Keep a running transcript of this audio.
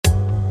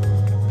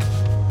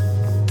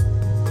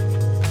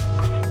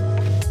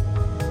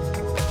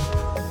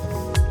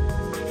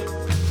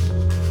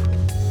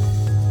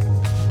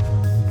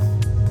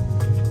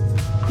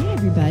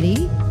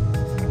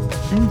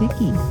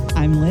Becky.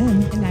 I'm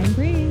Lynn. And I'm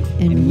Bree.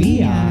 And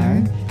we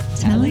are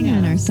Telling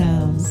on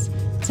Ourselves.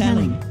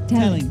 Telling on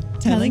ourselves.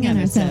 Telling on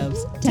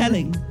ourselves.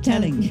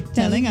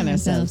 Telling on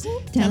ourselves.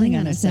 Telling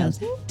on ourselves.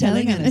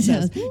 Telling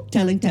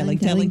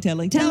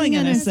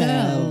on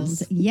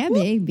ourselves. Yeah,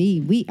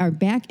 baby. We are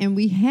back and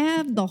we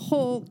have the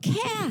whole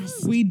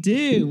cast. We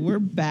do. We're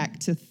back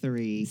to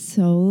 3.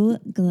 So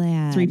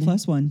glad. 3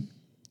 plus 1.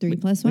 3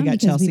 plus 1 We got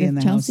because Chelsea we have in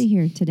the Chelsea house.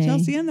 here today.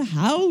 Chelsea in the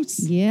house.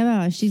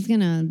 Yeah, she's going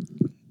to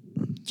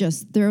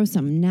just throw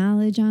some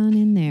knowledge on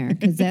in there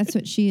because that's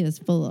what she is,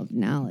 full of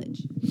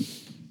knowledge.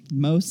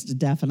 Most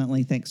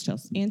definitely. Thanks,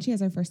 Chelsea. And she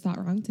has our first thought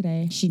wrong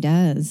today. She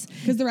does.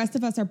 Because the rest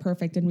of us are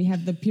perfect and we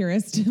have the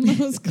purest,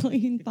 most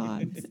clean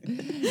thoughts.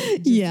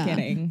 Just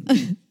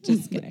kidding.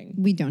 Just kidding.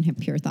 We don't have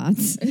pure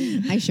thoughts.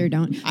 I sure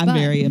don't. I'm But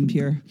very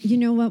impure. you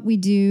know what we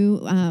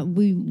do?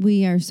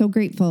 We are so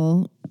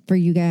grateful for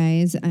you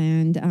guys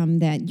and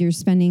that you're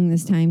spending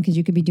this time because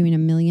you could be doing a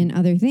million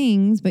other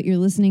things, but you're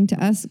listening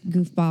to us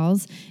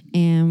goofballs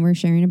and we're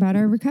sharing about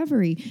our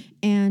recovery.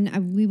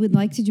 And we would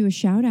like to do a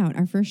shout out,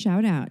 our first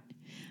shout out.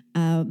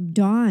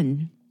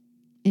 Dawn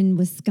in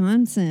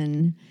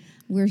Wisconsin.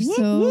 We're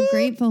so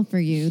grateful for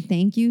you.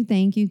 Thank you,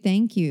 thank you,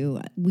 thank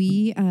you.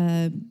 We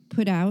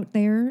put out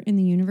there in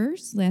the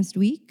universe last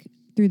week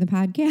through the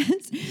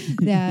podcast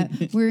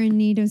that we're in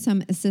need of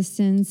some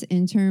assistance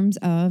in terms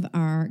of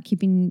our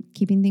keeping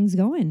things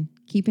going,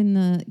 keeping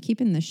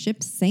the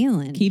ship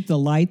sailing. Keep the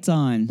lights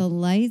on. The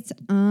lights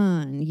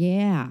on,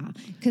 yeah.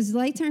 Because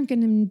lights aren't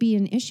going to be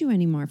an issue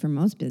anymore for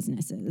most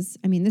businesses.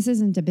 I mean, this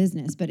isn't a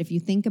business, but if you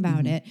think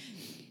about it,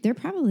 they're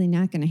probably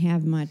not going to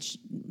have much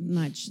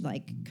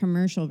like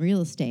commercial real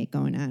estate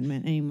going on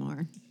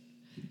anymore.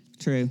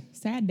 True.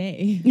 Sad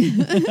day.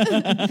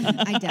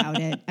 I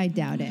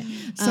doubt it.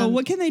 So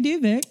what can they do,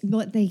 Vic?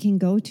 But they can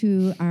go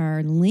to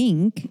our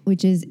link,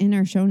 which is in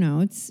our show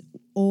notes,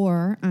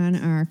 or on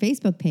our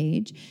Facebook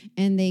page,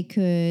 and they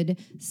could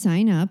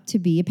sign up to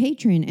be a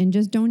patron and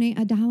just donate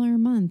 $1 a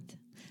month.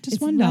 Just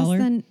It's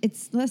 $1.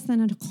 It's less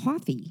than a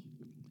coffee.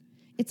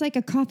 It's like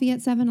a coffee at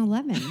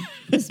 7-Eleven,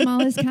 the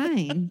smallest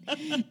kind.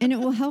 And it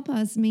will help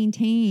us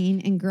maintain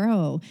and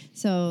grow.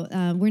 So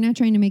we're not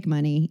trying to make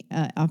money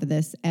off of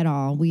this at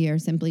all. We are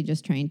simply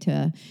just trying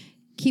to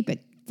keep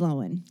it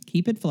flowing.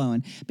 Keep it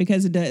flowing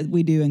because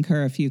we do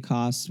incur a few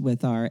costs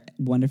with our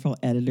wonderful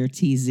editor,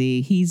 TZ.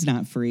 He's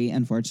not free,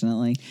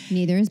 unfortunately.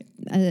 Neither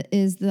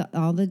is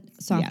all the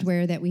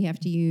software that we have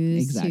to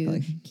use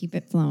to keep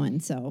it flowing.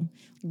 So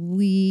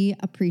we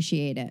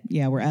appreciate it.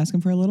 Yeah, we're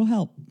asking for a little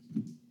help.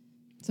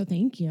 So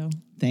thank you.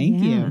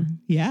 Thank Yeah. you.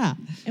 Yeah.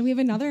 And we have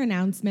another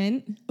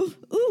announcement. Ooh,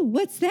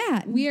 what's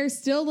that? We are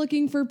still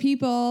looking for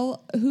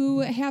people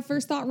who have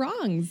first thought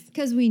wrongs.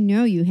 Because we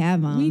know you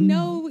have them. We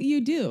know you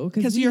do.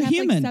 'Cause we you're have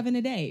human. Like 7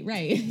 a day.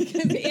 Right.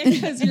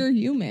 Because you're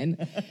human.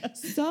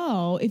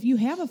 So if you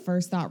have a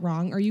first thought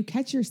wrong or you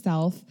catch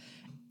yourself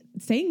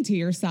saying to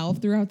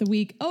yourself throughout the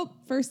week, oh,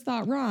 first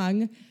thought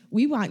wrong,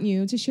 we want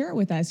you to share it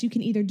with us. You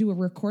can either do a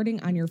recording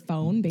on your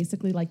phone,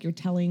 basically like you're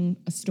telling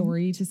a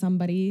story to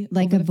somebody.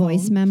 Like over a the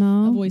voice phone.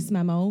 memo? A voice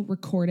memo,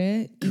 record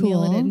it, email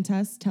Cool. it in to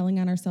us,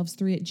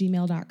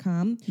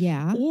 tellingonourselves3@gmail.com.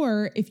 Yeah.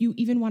 Or if you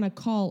even want to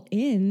call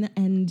in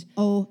and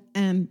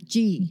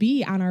OMG.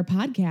 be on our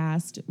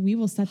podcast, we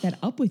will set that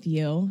up with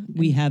you.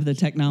 We have the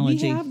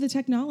technology. We have the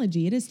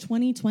technology. It is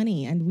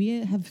 2020 and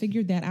we have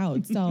figured that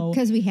out. So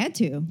Because we had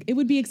to. it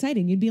would be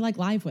exciting. You'd be like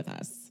live with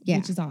us, Yeah.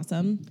 which is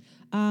awesome.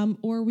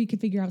 Or we could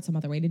figure out some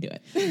other way to do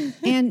it.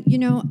 And, you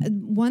know,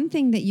 one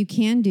thing that you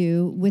can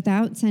do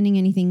without sending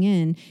anything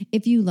in,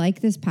 if you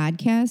like this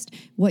podcast,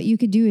 what you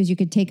could do is you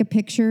could take a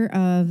picture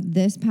of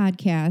this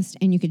podcast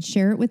and you could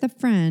share it with a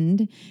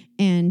friend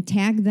and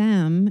tag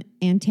them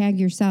and tag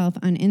yourself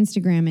on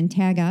Instagram and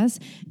tag us.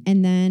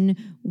 And then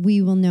we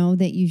will know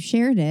that you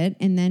shared it.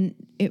 And then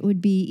it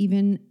would be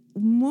even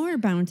more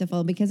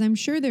bountiful because I'm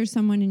sure there's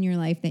someone in your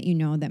life that you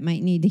know that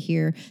might need to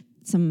hear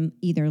some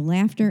either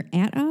laughter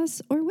at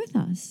us or with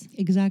us.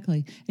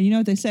 Exactly. And you know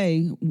what they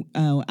say?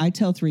 I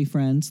tell 3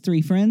 friends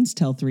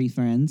tell 3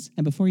 friends.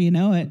 And before you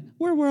know it,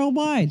 we're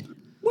worldwide.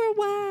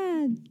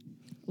 Worldwide.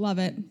 Love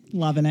it.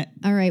 Loving it.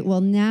 All right.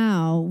 Well,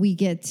 now we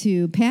get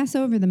to pass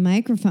over the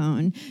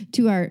microphone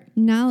to our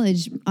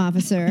knowledge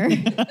officer,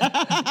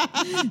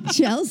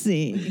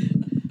 Chelsea.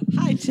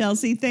 Hi,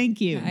 Chelsea.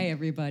 Thank you. Hi,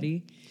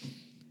 everybody.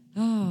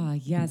 Ah,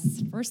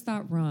 yes. First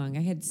thought wrong.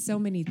 I had so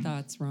many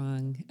thoughts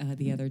wrong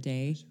the other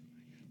day,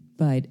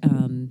 but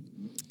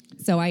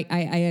so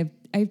I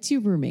have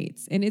 2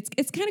 roommates, and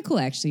it's kind of cool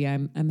actually.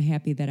 I'm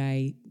happy that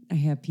I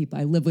have people.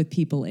 I live with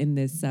people in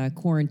this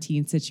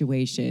quarantine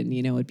situation.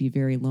 You know, it'd be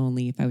very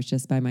lonely if I was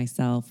just by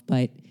myself,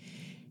 but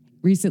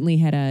recently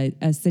had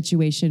a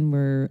situation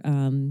where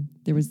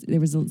there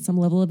was some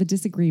level of a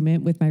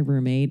disagreement with my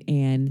roommate,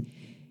 and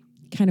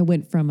kind of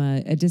went from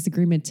a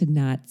disagreement to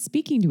not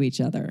speaking to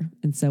each other.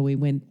 And so we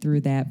went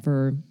through that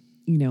for,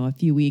 a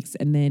few weeks.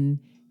 And then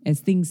as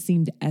things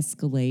seemed to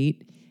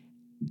escalate,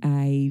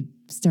 I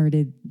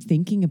started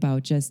thinking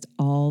about just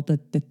all the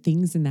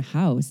things in the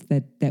house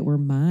that were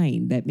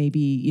mine that maybe,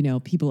 you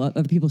know,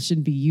 other people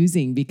shouldn't be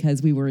using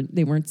because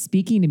they weren't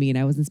speaking to me and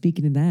I wasn't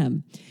speaking to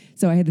them.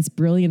 So I had this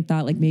brilliant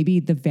thought, like maybe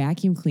the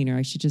vacuum cleaner,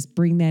 I should just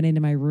bring that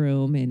into my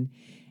room and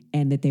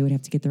that they would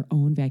have to get their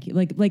own vacuum.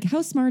 Like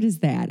how smart is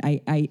that?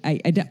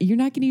 You're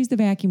not going to use the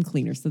vacuum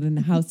cleaner, so then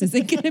the house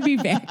isn't going to be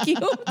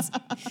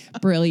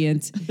vacuumed.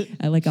 Brilliant.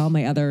 I like all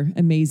my other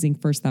amazing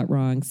first thought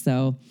wrongs.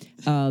 So,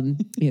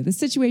 the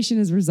situation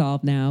is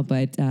resolved now,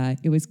 but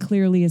it was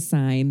clearly a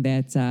sign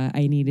that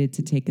I needed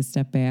to take a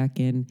step back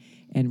and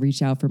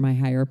reach out for my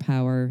higher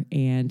power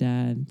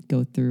and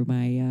go through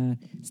my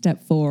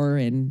step 4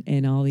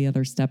 and all the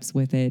other steps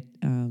with it.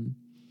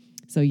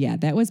 So yeah,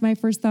 that was my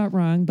first thought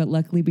wrong, but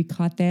luckily we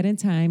caught that in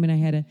time, and I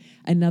had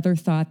another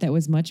thought that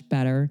was much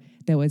better.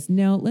 That was,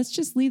 no, let's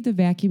just leave the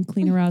vacuum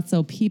cleaner out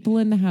so people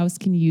in the house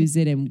can use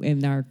it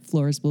and our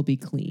floors will be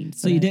clean.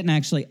 So you didn't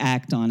actually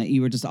act on it.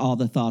 You were just all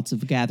the thoughts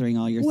of gathering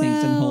all your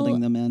things and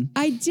holding them in.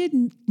 I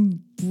did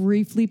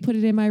briefly put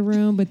it in my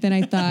room, but then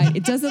I thought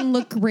it doesn't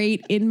look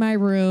great in my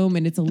room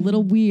and it's a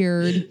little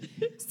weird.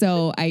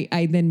 So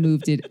I then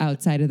moved it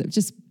outside of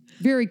just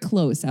very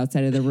close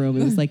outside of the room.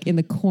 It was like in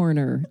the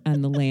corner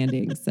on the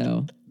landing.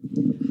 So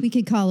We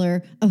could call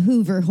her a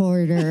Hoover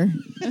hoarder.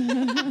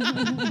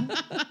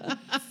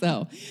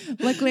 So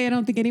luckily I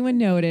don't think anyone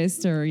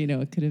noticed or,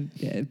 it could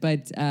have,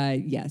 but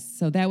yes.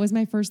 So that was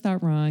my first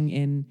thought wrong,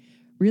 and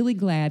really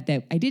glad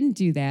that I didn't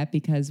do that,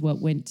 because what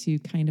went to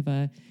kind of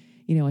a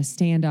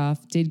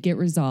standoff did get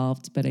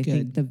resolved, but I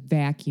think the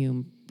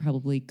vacuum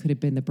probably could have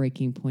been the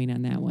breaking point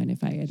on that one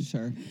if I had.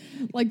 Sure.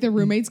 Like the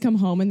roommates come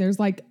home and there's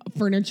like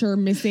furniture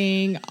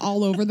missing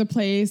all over the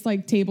place,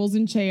 like tables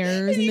and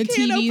chairs, and the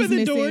TV's open the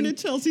missing. door to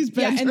Chelsea's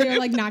bedroom. Yeah, and they're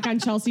like knock on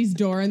Chelsea's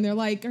door and they're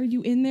like, "Are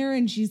you in there?"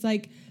 And she's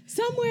like,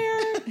 "Somewhere."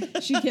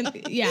 She can,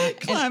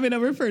 climbing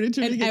over furniture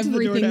to and get to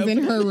the door to everything's in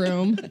open. her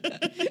room.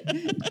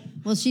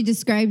 Well, she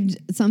described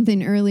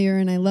something earlier,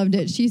 and I loved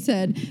it. She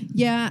said,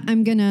 "Yeah,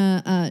 I'm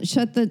gonna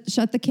shut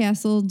the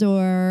castle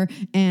door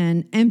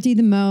and empty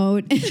the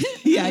moat."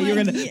 Yeah, you're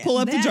going to pull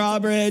up the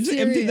drawbridge,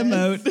 empty the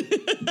moat.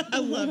 I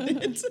love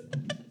it.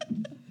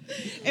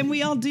 And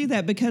we all do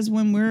that because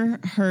when we're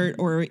hurt,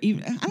 or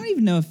even, I don't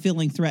even know if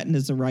feeling threatened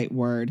is the right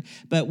word,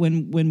 but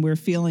when we're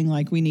feeling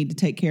like we need to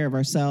take care of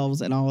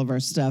ourselves and all of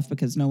our stuff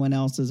because no one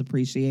else is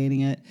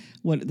appreciating it,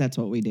 that's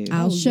what we do.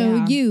 I'll show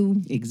yeah.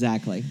 you.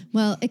 Exactly.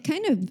 Well, it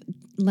kind of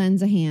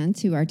lends a hand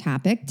to our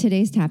topic.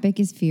 Today's topic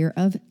is fear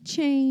of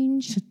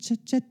change.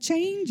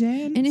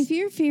 Changing. And if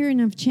you're fearing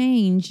of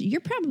change,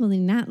 you're probably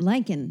not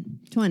liking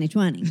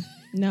 2020.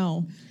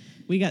 No.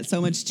 We got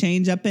so much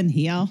change up in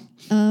here.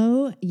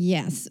 Oh,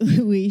 yes,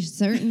 we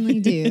certainly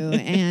do.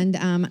 And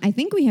I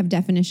think we have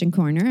definition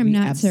corner. I'm We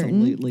not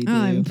certain. absolutely do. Oh,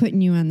 I'm putting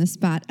you on the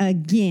spot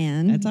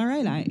again. That's all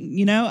right.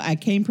 I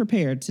came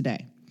prepared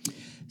today.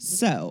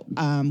 So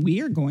we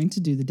are going to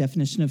do the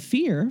definition of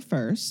fear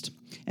first.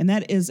 And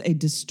that is a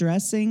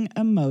distressing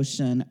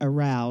emotion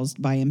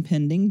aroused by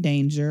impending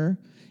danger,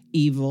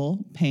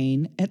 evil,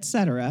 pain,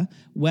 etc.,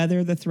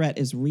 whether the threat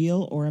is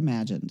real or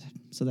imagined.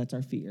 So that's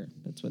our fear.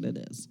 That's what it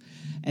is.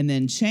 And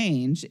then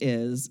change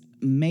is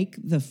make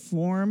the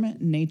form,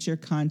 nature,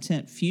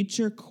 content,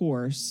 future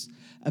course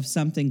of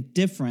something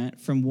different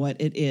from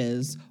what it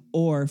is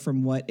or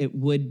from what it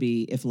would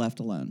be if left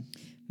alone.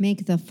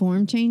 Make the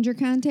form changer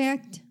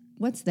contact.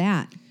 What's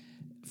that?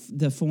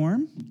 The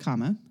form,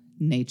 comma,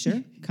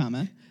 nature,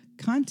 comma,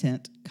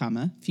 content,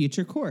 comma,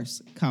 future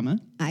course, comma.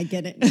 I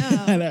get it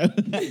I now. know.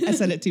 I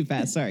said it too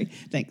fast. Sorry.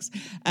 Thanks.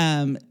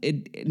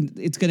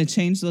 It's going to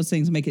change those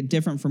things, make it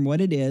different from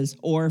what it is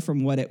or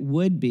from what it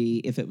would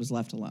be if it was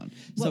left alone.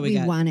 What we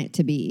want it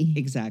to be.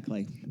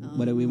 Exactly.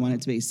 What do we want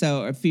it to be?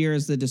 So fear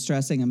is the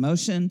distressing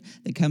emotion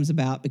that comes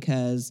about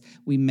because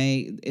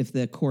if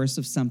the course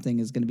of something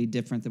is going to be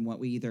different than what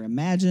we either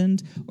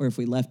imagined or if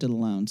we left it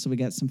alone. So we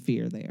got some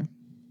fear there.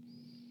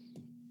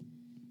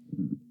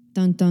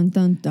 Dun, dun,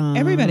 dun, dun.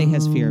 Everybody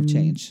has fear of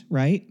change,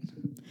 right?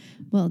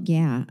 Well,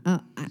 yeah.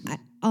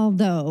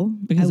 Although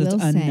Because I it's will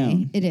say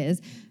unknown. it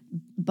is,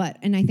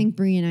 and I think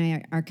Bree and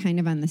I are kind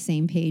of on the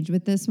same page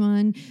with this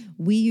one.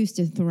 We used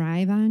to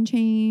thrive on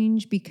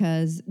change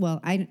because,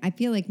 well, I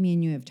feel like me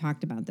and you have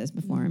talked about this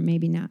before, and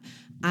maybe not.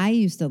 I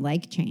used to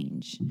like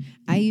change.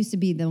 I used to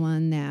be the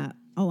one that,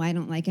 I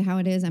don't like it how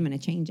it is, I'm going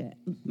to change it.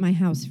 My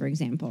house, for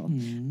example.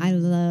 I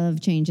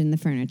love changing the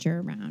furniture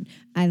around.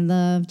 I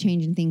love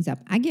changing things up.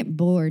 I get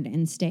bored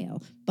and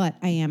stale, but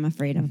I am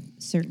afraid of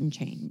certain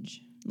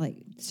change, like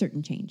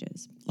certain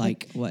changes.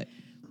 Like what?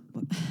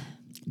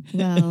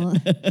 Well,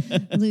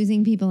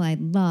 losing people I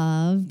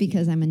love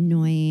because I'm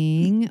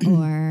annoying,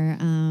 or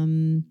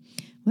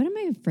what am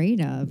I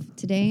afraid of?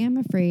 Today I'm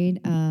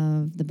afraid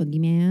of the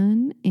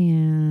boogeyman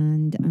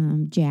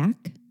and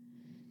Jack.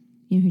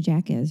 You know who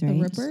Jack is, right?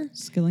 The Ripper?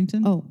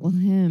 Skillington. Oh, well,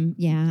 him.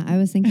 Yeah. I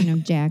was thinking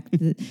of Jack,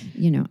 the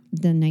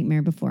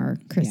Nightmare Before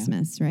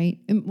Christmas, right?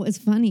 And what's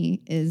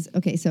funny is,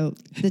 okay, so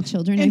the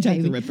children and I Jack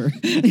baby- the Ripper.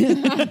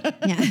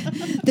 Yeah.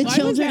 The Why was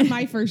children that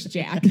my first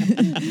Jack?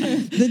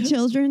 the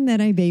children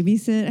that I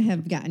babysit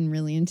have gotten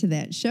really into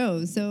that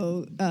show.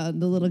 So the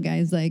little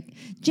guy's like,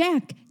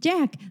 Jack,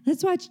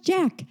 let's watch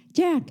Jack.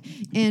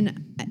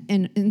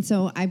 And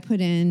so I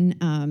put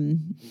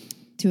in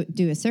to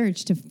do a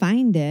search to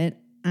find it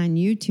on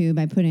YouTube.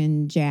 I put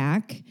in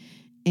Jack,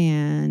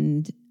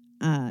 and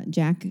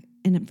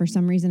for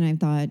some reason I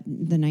thought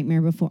The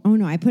Nightmare Before. Oh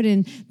no, I put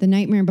in The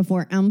Nightmare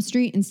Before Elm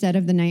Street instead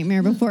of The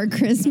Nightmare Before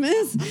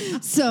Christmas.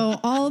 So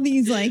all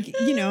these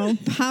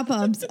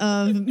pop-ups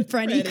of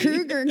Freddy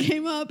Krueger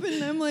came up,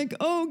 and I'm like,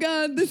 oh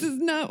God, this is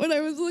not what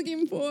I was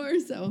looking for.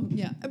 So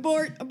yeah,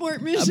 abort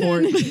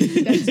mission.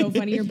 That's so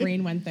funny. Your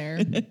brain went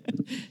there.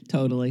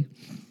 Totally.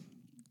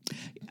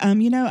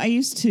 I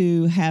used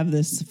to have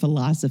this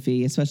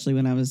philosophy, especially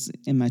when I was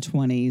in my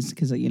 20s,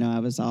 because, I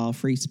was all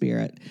free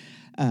spirit,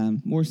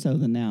 more so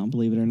than now,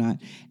 believe it or not.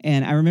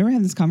 And I remember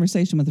having this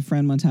conversation with a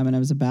friend one time, and I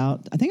was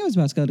about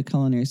to go to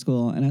culinary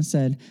school, and I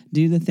said,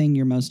 do the thing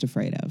you're most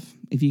afraid of.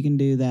 If you can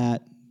do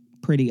that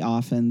pretty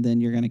often, then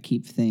you're going to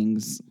keep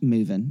things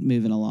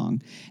moving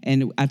along.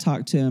 And I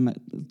talked to him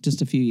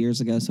just a few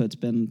years ago, so it's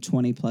been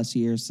 20 plus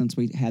years since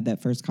we had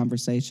that first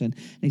conversation.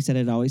 And he said,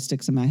 it always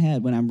sticks in my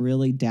head. When I'm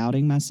really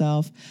doubting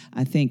myself,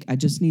 I think I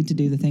just need to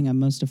do the thing I'm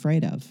most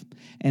afraid of.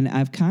 And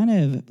I've kind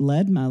of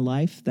led my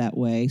life that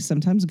way,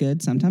 sometimes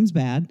good, sometimes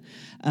bad.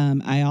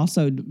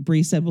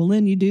 Bree said, well,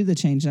 Lynn, you do the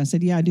change. And I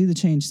said, yeah, I do the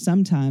change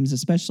sometimes,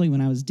 especially when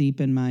I was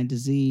deep in my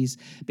disease,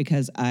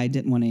 because I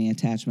didn't want any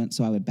attachment,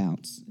 so I would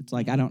bounce. It's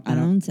like, I don't.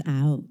 Bounce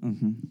out.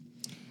 Mm-hmm.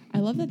 I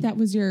love that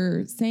was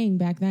your saying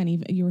back then.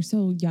 You were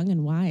so young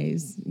and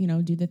wise.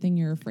 Do the thing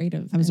you're afraid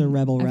of. I was a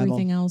rebel.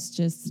 Everything else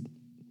just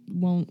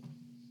won't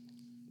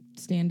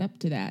stand up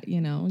to that.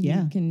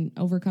 Yeah. You can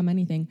overcome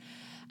anything.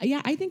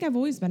 Yeah, I think I've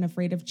always been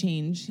afraid of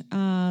change.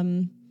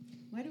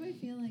 Why do I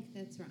feel like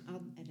that's wrong?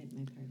 I'll edit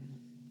my part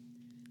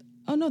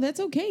out. Oh, no, that's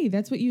okay.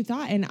 That's what you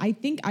thought. And I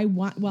think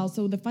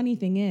so the funny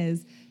thing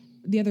is,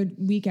 the other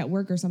week at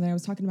work or something, I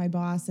was talking to my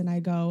boss and I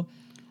go,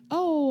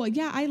 oh,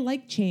 yeah, I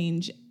like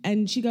change.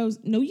 And she goes,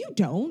 no, you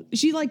don't.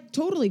 She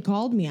totally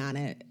called me on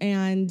it.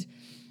 And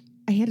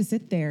I had to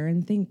sit there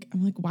and think,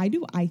 I'm like, why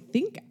do I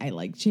think I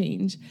like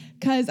change?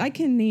 Because I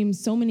can name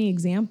so many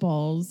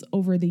examples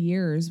over the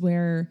years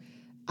where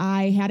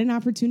I had an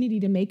opportunity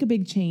to make a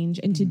big change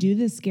and to do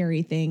this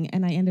scary thing,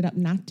 and I ended up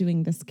not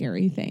doing the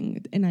scary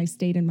thing, and I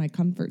stayed in my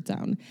comfort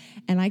zone.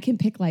 And I can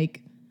pick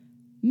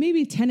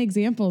maybe 10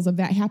 examples of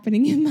that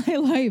happening in my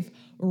life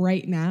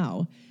right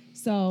now.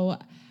 So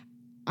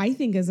I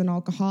think as an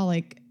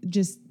alcoholic,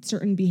 just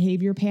certain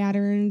behavior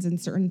patterns and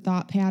certain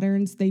thought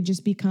patterns, they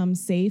just become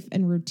safe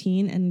and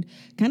routine, and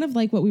kind of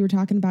like what we were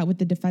talking about with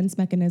the defense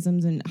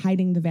mechanisms and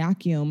hiding the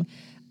vacuum.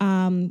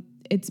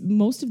 It's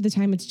most of the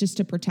time it's just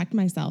to protect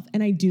myself.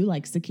 And I do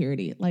like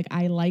security.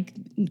 I like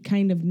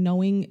kind of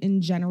knowing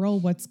in general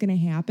what's going to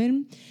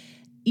happen.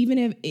 Even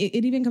if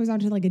it even comes down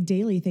to a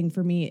daily thing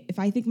for me. If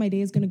I think my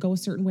day is going to go a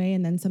certain way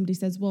and then somebody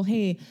says, well,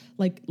 hey,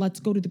 let's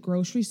go to the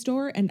grocery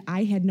store. And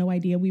I had no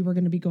idea we were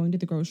going to be going to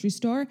the grocery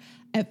store.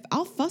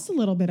 I'll fuss a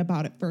little bit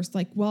about it first.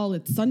 Well,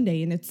 it's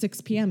Sunday and it's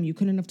 6 p.m. You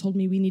couldn't have told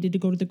me we needed to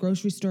go to the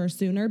grocery store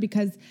sooner,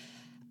 because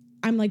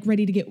I'm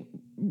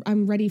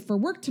I'm ready for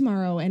work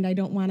tomorrow and I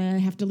don't want to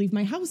have to leave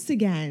my house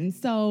again.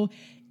 So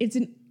it's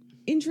an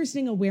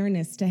interesting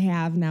awareness to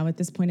have now at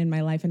this point in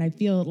my life. And I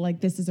feel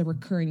like this is a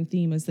recurring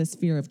theme, is this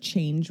fear of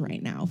change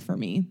right now for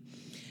me.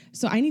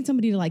 So I need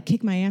somebody to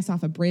kick my ass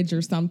off a bridge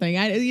or something.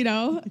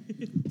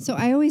 So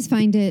I always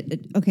find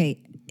it,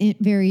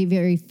 very,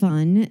 very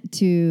fun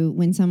to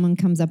when someone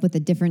comes up with a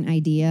different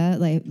idea.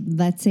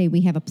 Let's say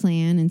we have a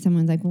plan and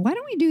someone's like, well, why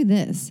don't we do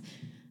this?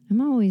 I'm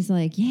always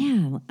like,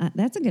 yeah,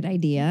 that's a good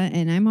idea.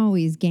 And I'm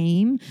always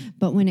game.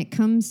 But when it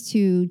comes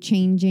to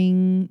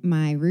changing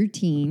my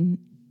routine,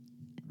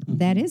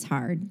 that is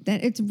hard.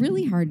 That it's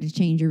really hard to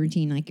change your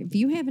routine. If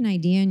you have an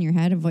idea in your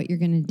head of what you're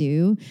going to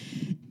do,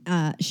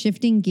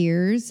 shifting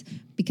gears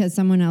because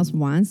someone else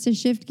wants to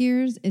shift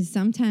gears is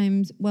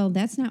sometimes, well,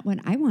 that's not what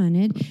I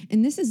wanted.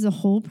 And this is the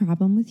whole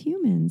problem with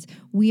humans.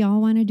 We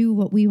all want to do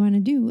what we want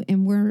to do,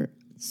 and we're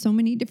so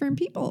many different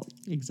people.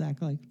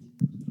 Exactly.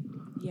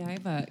 Yeah, I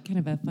have a kind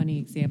of a funny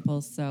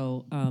example.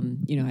 So, I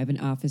have an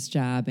office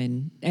job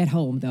and at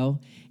home though,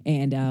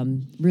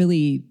 and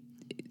really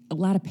a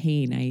lot of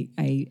pain.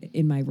 I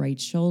in my right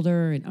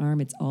shoulder and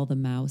arm, it's all the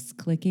mouse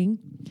clicking.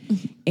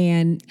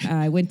 And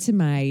I went to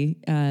my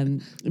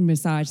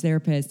massage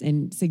therapist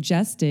and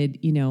suggested,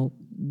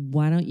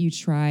 why don't you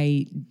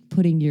try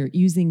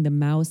using the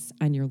mouse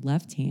on your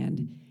left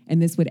hand,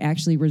 and this would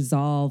actually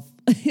resolve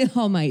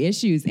all my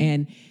issues.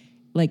 And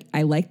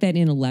I like that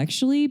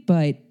intellectually,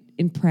 but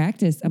in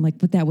practice, I'm like,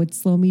 but that would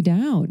slow me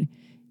down,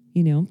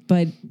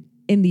 but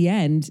in the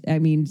end, I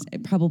mean,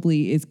 it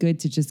probably is good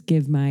to just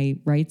give my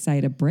right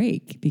side a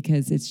break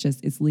because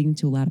it's leading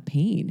to a lot of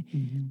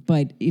pain.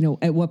 But,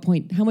 at what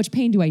point, how much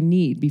pain do I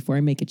need before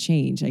I make a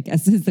change? I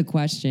guess is the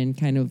question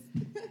kind of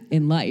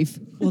in life.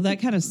 Well,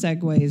 that kind of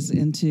segues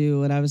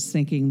into what I was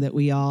thinking, that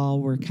we all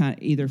were kind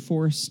of either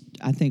forced,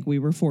 I think we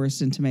were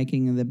forced into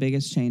making the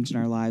biggest change in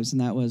our lives,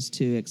 and that was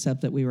to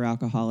accept that we were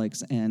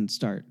alcoholics and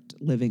start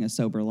living a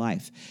sober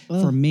life.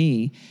 For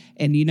me,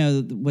 and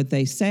what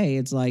they say,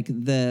 it's like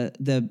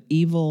the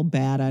evil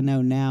bad I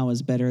know now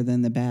is better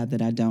than the bad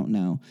that I don't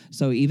know.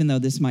 So even though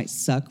this might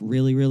suck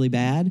really, really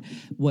bad,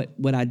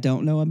 what I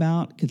don't know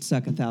about could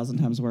suck 1,000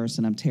 times worse,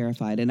 and I'm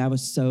terrified. And I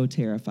was so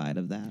terrified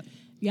of that.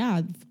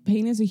 Yeah,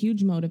 pain is a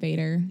huge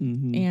motivator.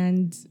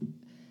 And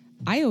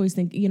I always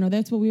think,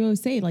 that's what we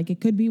always say, like it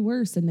could be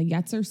worse and the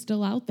yets are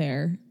still out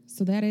there.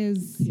 So that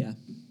is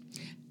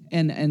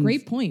And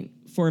great point.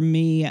 For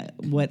me,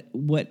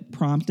 what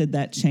prompted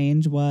that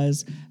change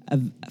was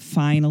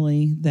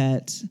finally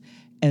that,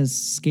 as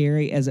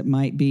scary as it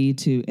might be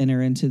to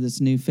enter into this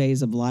new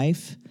phase of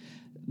life,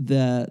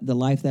 the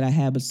life that I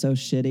had was so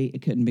shitty,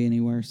 it couldn't be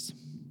any worse.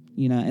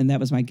 And that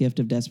was my gift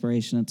of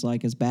desperation. It's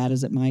like, as bad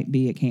as it might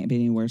be, it can't be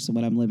any worse than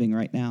what I'm living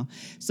right now.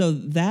 So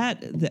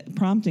that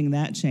prompting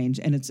that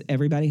change, and it's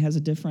everybody has a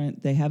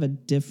different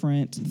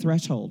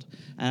threshold.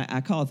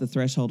 I call it the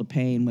threshold of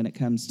pain when it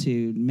comes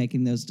to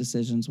making those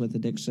decisions with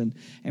addiction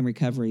and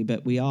recovery.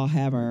 But we all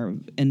have our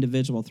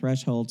individual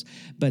thresholds.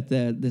 But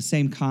the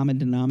same common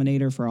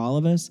denominator for all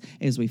of us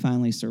is we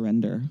finally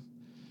surrender,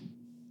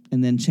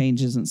 and then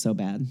change isn't so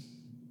bad.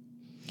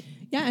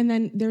 Yeah, and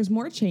then there's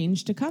more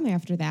change to come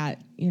after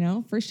that.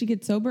 First you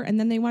get sober, and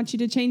then they want you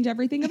to change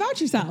everything about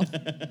yourself.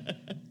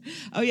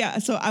 Oh, yeah.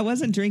 So I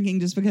wasn't drinking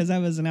just because I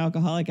was an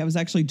alcoholic. I was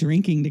actually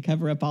drinking to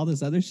cover up all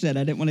this other shit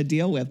I didn't want to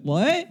deal with.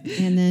 What?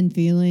 And then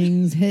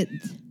feelings hit.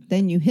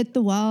 Then you hit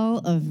the wall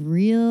of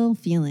real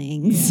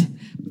feelings.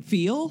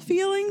 Feel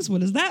feelings?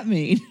 What does that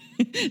mean?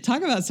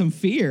 Talk about some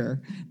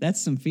fear.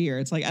 That's some fear.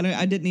 It's like,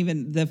 I didn't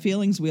even, the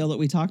feelings wheel that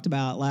we talked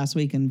about last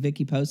week and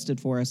Vicky posted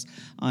for us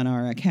on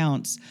our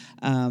accounts,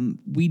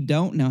 we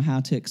don't know how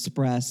to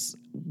express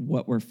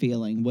what we're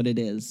feeling, what it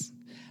is.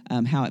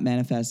 How it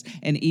manifests,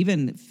 and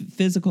even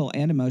physical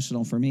and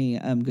emotional for me,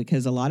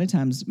 because a lot of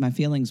times my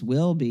feelings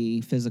will be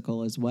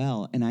physical as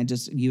well, and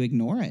you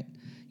ignore it.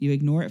 You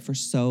ignore it for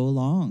so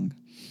long.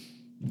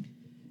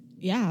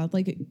 Yeah,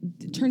 like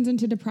it turns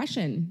into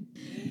depression.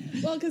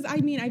 Well, because I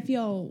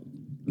feel,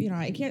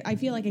 I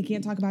feel like I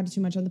can't talk about it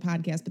too much on the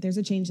podcast, but there's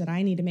a change that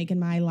I need to make in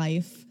my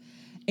life,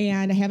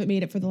 and I haven't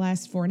made it for the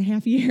last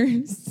 4.5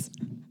 years,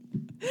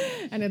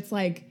 and it's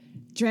like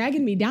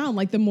dragging me down.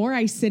 Like the more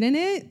I sit in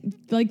it,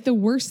 like the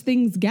worse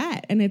things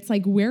get. And it's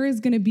like, where is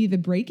going to be the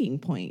breaking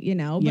point,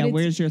 But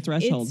where's your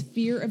threshold? It's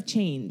fear of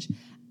change.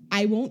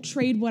 I won't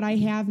trade what I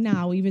have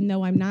now, even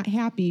though I'm not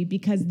happy,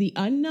 because the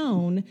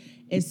unknown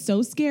is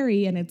so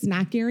scary and it's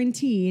not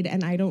guaranteed.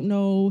 And I don't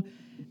know.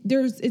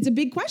 It's a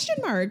big question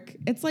mark.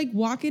 It's like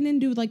walking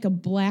into like a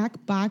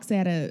black box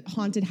at a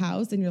haunted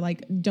house, and you're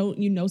like,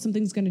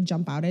 something's going to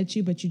jump out at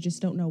you, but you just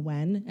don't know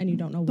when, and you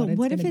don't know what it's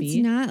going to be. But what if it's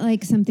not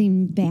like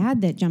something bad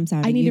that jumps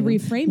out at you? I need to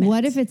reframe it.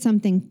 What if it's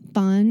something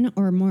fun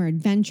or more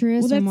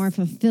adventurous or more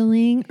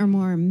fulfilling or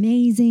more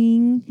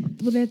amazing?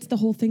 Well, that's the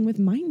whole thing with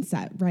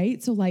mindset,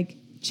 right? So like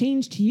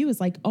change to you is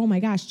like, oh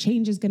my gosh,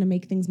 change is going to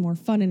make things more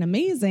fun and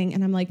amazing.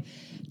 And I'm like,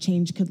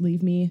 change could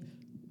leave me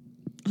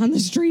on the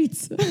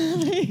streets. but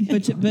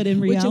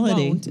in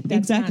reality,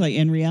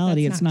 in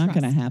reality, it's not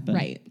going to happen.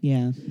 Right.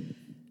 Yeah.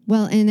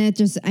 Well, and it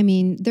just,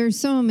 there's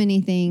so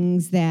many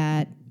things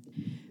that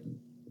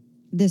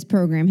this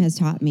program has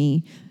taught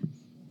me.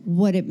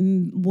 What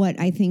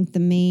I think the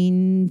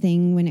main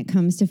thing when it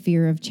comes to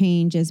fear of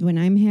change is when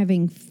I'm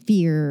having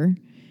fear,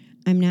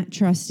 I'm not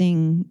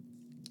trusting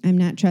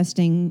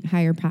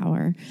higher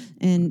power.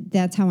 And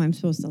that's how I'm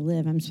supposed to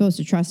live. I'm supposed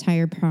to trust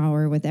higher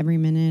power with every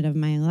minute of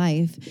my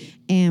life.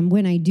 And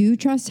when I do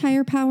trust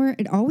higher power,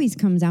 it always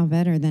comes out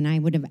better than I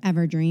would have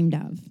ever dreamed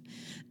of.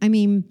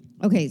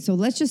 Okay, so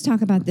let's just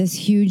talk about this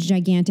huge,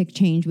 gigantic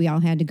change we all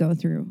had to go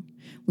through.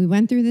 We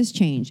went through this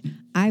change.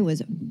 I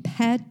was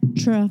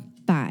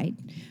petrified.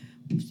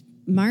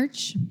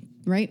 March,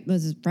 right?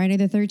 Was it Friday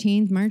the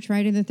 13th? March,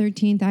 Friday the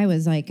 13th. I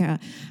was like,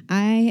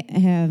 I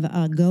have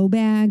a go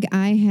bag.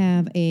 I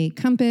have a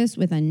compass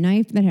with a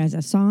knife that has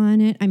a saw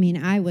on it.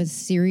 I was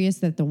serious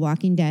that The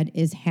Walking Dead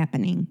is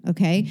happening.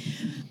 Okay.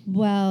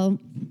 Well,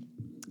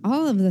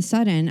 all of a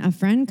sudden, a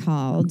friend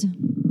called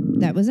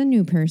that was a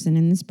new person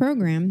in this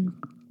program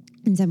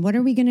and said, what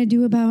are we going to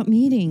do about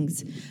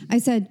meetings? I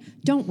said,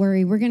 don't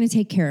worry, we're going to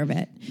take care of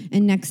it.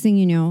 And next thing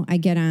you know, I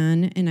get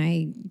on and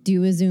I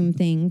do a Zoom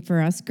thing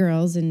for us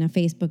girls in a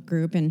Facebook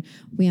group. And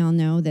we all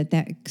know that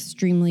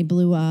extremely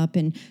blew up.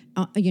 And,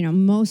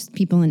 most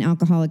people in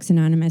Alcoholics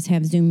Anonymous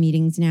have Zoom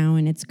meetings now,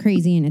 and it's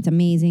crazy and it's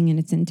amazing and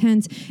it's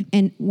intense.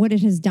 And what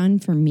it has done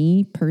for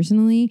me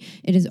personally,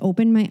 it has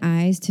opened my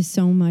eyes to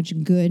so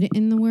much good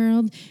in the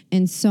world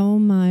and so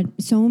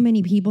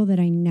many people that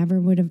I never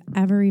would have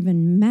ever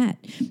even met.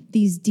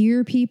 These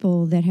dear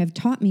people that have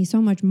taught me so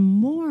much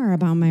more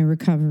about my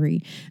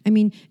recovery. I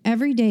mean,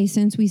 every day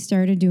since we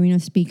started doing a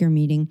speaker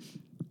meeting,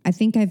 I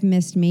think I've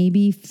missed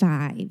maybe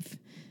 5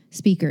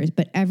 speakers,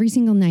 but every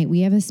single night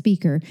we have a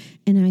speaker.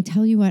 And I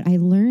tell you what, I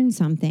learned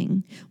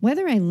something.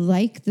 Whether I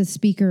like the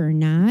speaker or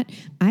not,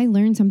 I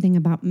learned something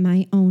about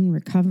my own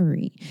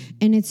recovery.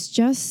 And it's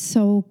just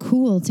so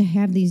cool to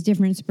have these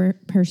different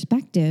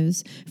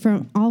perspectives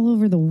from all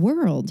over the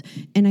world.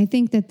 And I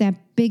think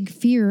that big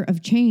fear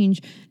of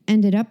change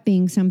ended up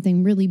being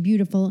something really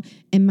beautiful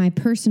in my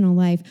personal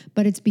life,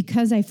 but it's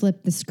because I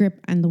flipped the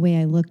script on the way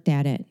I looked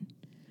at it.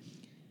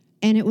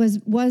 And it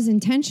was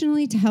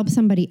intentionally to help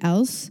somebody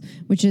else,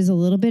 which is a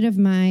little bit of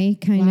my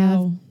kind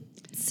of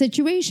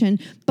situation,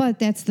 but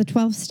that's the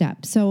 12th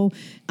step. So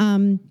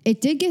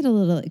it did get a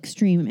little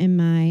extreme in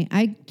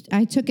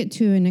I took it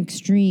to an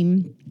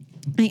extreme.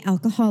 I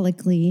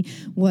alcoholically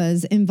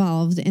was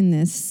involved in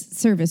this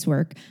service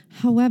work.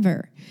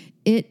 However,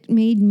 it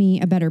made me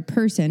a better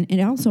person.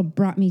 It also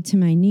brought me to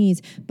my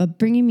knees, but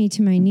bringing me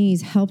to my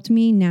knees helped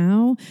me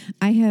now.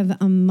 I have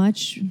a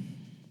much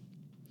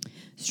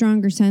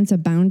stronger sense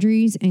of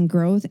boundaries and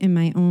growth in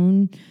my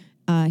own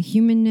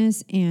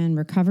humanness and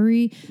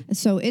recovery.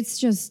 So it's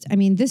just,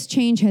 this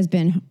change has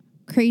been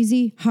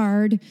crazy,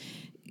 hard,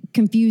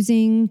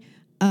 confusing,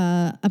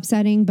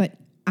 upsetting, but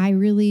I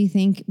really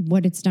think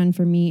what it's done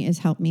for me is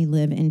helped me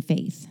live in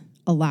faith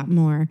a lot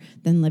more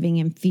than living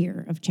in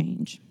fear of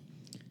change.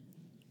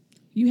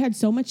 You had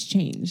so much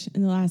change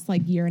in the last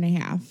year and a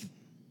half.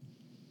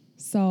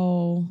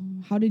 So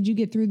how did you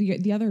get through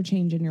the other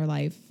change in your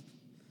life?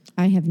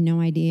 I have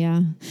no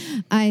idea.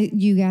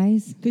 You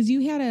guys? Because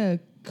you had a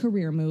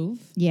career move.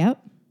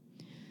 Yep.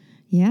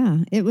 Yeah,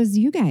 it was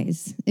you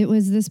guys. It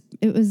was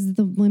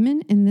the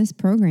women in this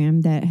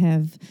program that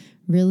have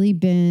really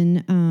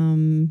been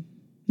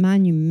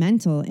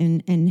monumental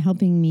in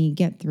helping me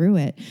get through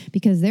it.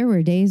 Because there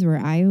were days where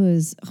I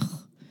was,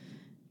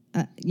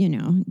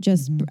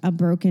 just a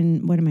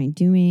broken, what am I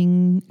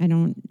doing? I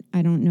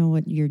don't know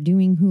what you're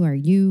doing. Who are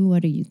you?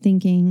 What are you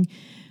thinking?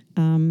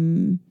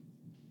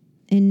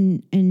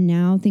 And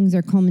now things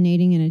are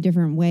culminating in a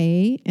different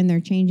way, and they're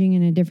changing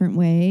in a different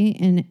way,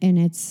 and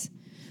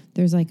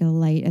there's like a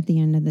light at the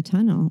end of the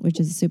tunnel, which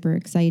is super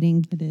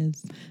exciting. It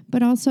is.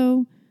 But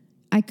also,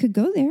 I could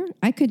go there.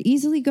 I could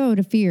easily go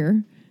to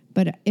fear,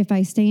 but if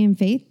I stay in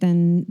faith,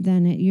 then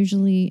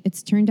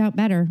it's turned out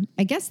better.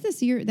 I guess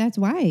this year that's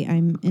why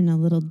I'm in a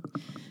little.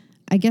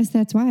 I guess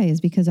that's why, is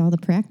because all the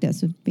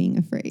practice of being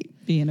afraid.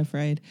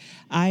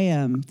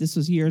 This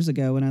was years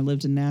ago when I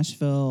lived in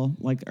Nashville,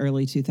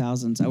 early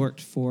 2000s. I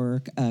worked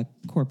for a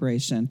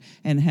corporation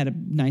and had a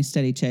nice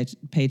steady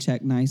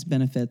paycheck, nice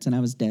benefits, and I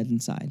was dead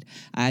inside.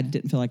 I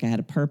didn't feel like I had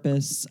a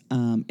purpose,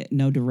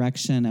 no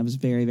direction. I was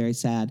very, very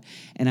sad.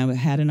 And I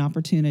had an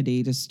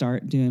opportunity to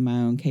start doing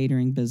my own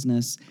catering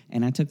business,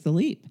 and I took the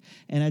leap.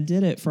 And I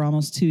did it for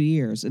almost 2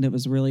 years, and it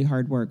was really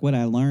hard work. What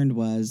I learned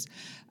was,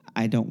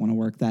 I don't want to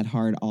work that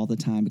hard all the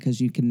time because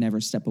you can never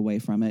step away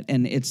from it.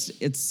 And it's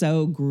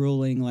so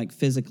grueling,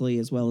 physically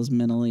as well as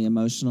mentally,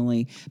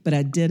 emotionally. But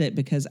I did it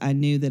because I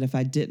knew that if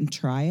I didn't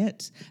try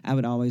it, I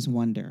would always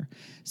wonder.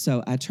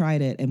 So I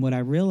tried it. And what I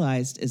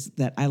realized is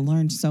that I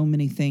learned so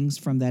many things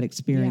from that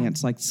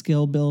experience, like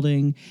skill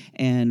building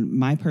and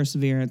my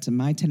perseverance and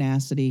my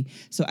tenacity.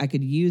 So I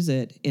could use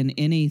it in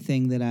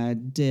anything that I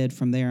did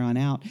from there on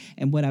out.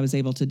 And what I was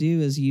able to do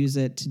is use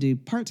it to do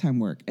part-time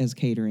work as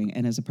catering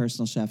and as a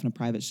personal chef and a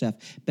private chef.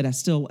 But I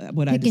still,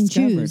 I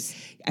discovered,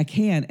 I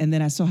can. And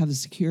then I still have the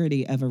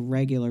security of a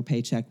regular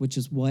paycheck, which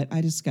is what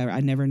I discovered.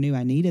 I never knew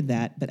I needed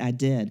that, but I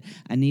did.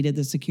 I needed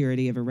the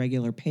security of a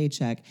regular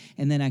paycheck.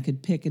 And then I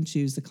could pick and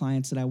choose the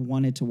clients that I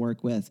wanted to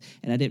work with.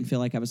 And I didn't feel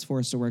like I was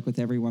forced to work with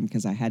everyone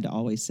because I had to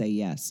always say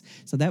yes.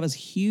 So that was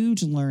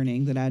huge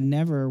learning that I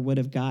never would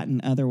have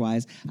gotten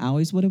otherwise. I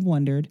always would have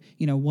wondered,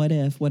 what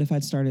if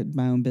I'd started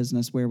my own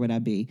business, where would I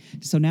be?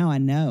 So now I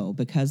know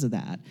because of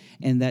that.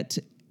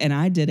 And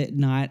I did it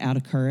not out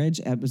of courage.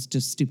 It was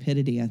just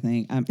stupidity, I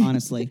think.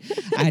 Honestly,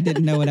 I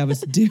didn't know what I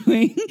was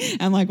doing.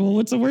 I'm like, well,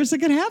 what's the worst that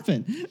could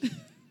happen?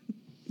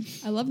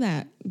 I love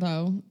that,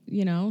 though.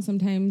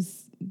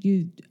 Sometimes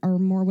you are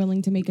more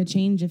willing to make a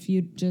change if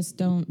you just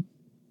don't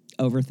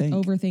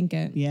overthink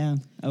it. Yeah,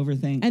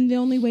 overthink. And the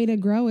only way to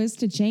grow is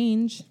to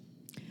change.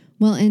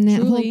 Well, and that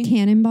Truly. whole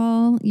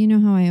Cannonball, you know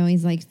how I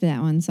always liked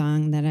that one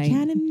song that I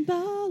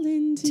Cannonball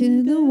into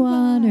to the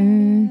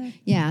water.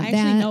 Yeah, I that.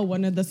 actually know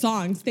one of the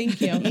songs. Thank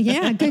you.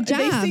 Yeah, good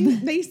job.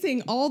 They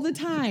sing all the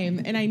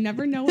time, and I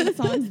never know what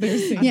songs they're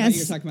singing. Yes.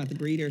 You're talking about the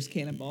Breeders'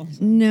 Cannonball.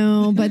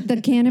 No, but the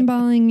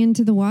cannonballing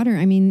into the water.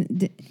 I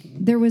mean,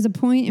 there was a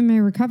point in my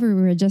recovery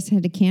where I just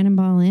had to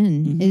cannonball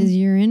in. Is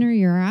you're in or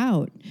you're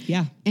out.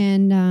 Yeah.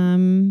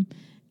 And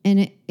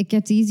it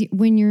gets easy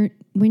when you're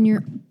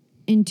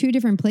in two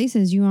different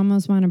places. You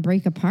almost want to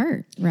break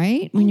apart,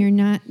 right? When you're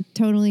not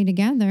totally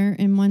together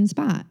in one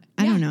spot.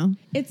 I don't know.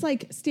 It's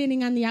like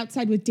standing on the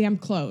outside with damp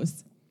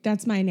clothes.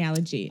 That's my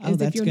analogy. Oh,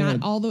 that's if you're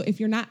good. if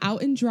you're not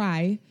out and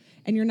dry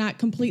and you're not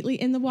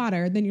completely in the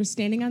water, then you're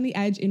standing on the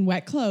edge in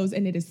wet clothes,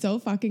 and it is so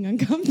fucking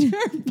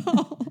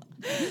uncomfortable.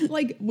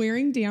 Like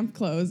wearing damp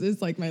clothes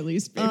is like my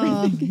least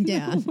favorite thing. in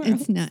Yeah, the world.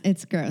 it's not.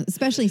 It's gross,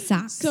 especially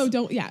socks. So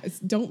don't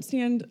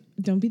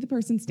be the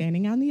person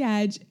standing on the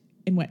edge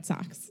in wet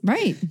socks.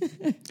 right.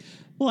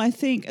 Well, I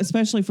think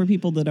especially for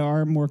people that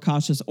are more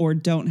cautious or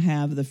don't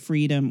have the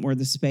freedom or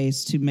the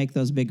space to make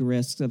those big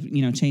risks of,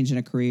 changing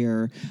a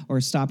career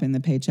or stopping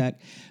the paycheck,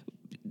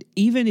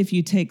 even if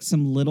you take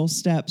some little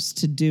steps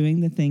to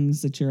doing the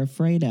things that you're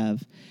afraid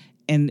of,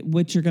 and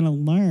what you're going to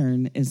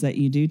learn is that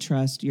you do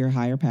trust your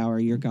higher power,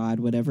 your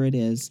God, whatever it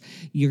is.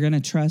 You're going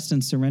to trust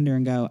and surrender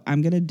and go,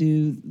 I'm going to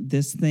do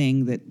this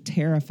thing that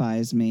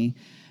terrifies me,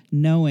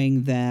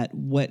 knowing that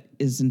what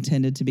is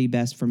intended to be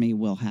best for me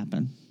will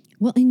happen.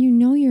 Well, and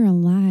you're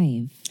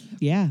alive.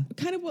 Yeah.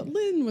 Kind of what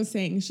Lynn was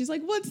saying. She's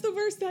like, what's the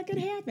worst that could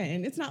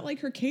happen? It's not like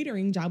her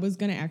catering job was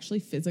going to actually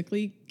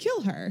physically kill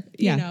her.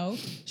 Yeah. You know,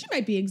 she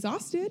might be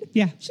exhausted.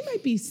 Yeah. She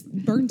might be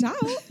burnt out.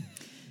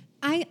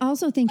 I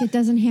also think it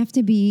doesn't have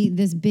to be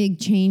this big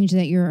change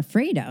that you're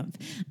afraid of.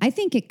 I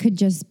think it could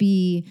just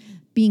be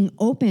being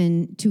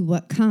open to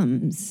what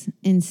comes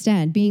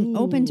instead, being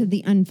open to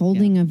the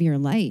unfolding of your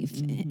life,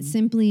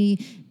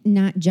 simply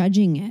not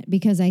judging it.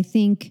 Because I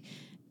think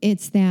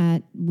it's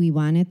that we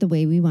want it the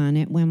way we want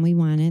it, when we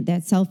want it,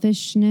 that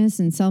selfishness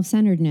and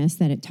self-centeredness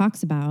that it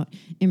talks about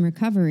in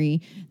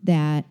recovery,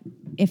 that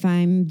if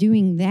I'm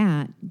doing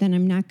that, then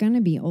I'm not going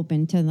to be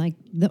open to like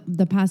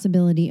the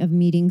possibility of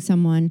meeting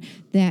someone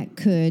that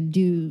could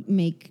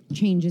make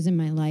changes in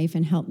my life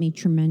and help me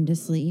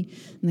tremendously.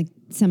 Like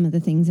some of the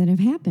things that have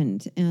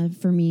happened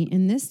for me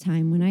in this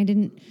time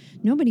when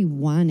nobody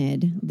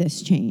wanted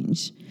this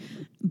change.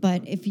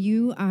 But if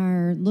you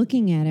are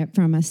looking at it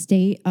from a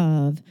state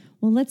of,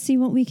 well, let's see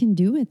what we can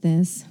do with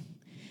this,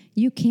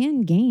 you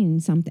can gain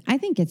something. I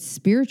think it's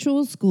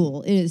spiritual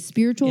school. It is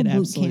spiritual It boot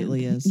camp.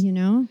 absolutely is. You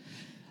know?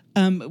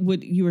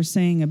 What you were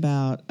saying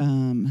about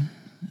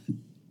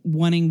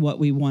wanting what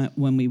we want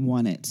when we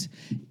want it,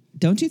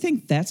 don't you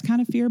think that's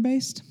kind of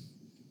fear-based?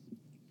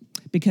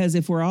 Because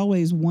if we're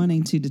always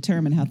wanting to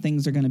determine how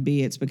things are going to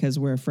be, it's because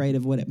we're afraid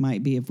of what it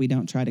might be if we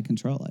don't try to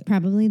control it.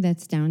 Probably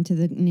that's down to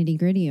the nitty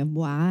gritty of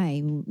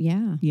why.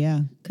 Yeah.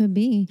 Yeah. Could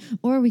be.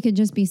 Or we could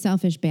just be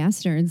selfish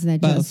bastards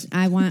that Both.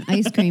 I want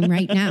ice cream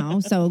right now,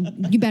 so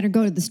you better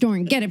go to the store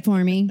and get it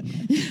for me.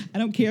 I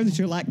don't care that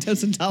you're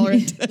lactose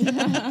intolerant.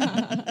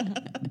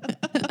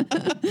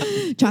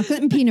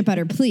 Chocolate and peanut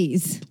butter,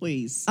 please.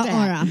 Please.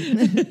 Stop.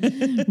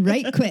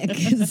 Right quick,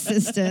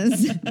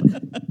 sisters.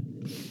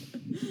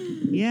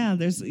 Yeah,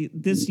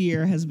 this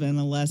year has been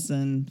a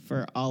lesson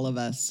for all of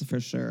us,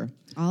 for sure.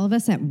 All of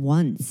us at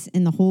once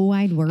in the whole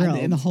wide world.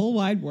 In the whole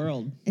wide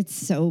world. It's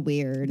so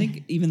weird. I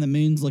think even the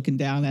moon's looking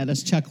down at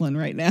us, chuckling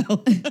right now.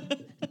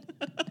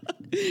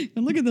 And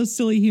look at those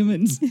silly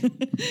humans.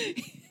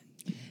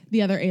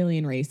 The other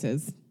alien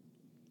races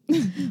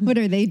What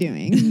are they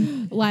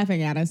doing?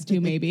 laughing at us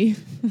too, maybe.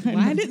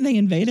 Why didn't they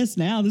invade us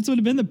now? This would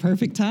have been the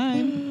perfect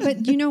time. But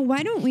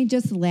why don't we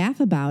just laugh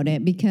about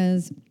it?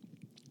 Because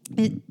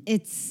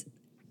it's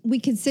we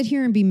could sit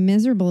here and be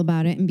miserable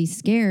about it and be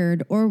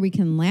scared, or we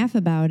can laugh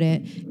about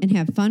it and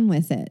have fun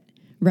with it,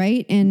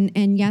 right?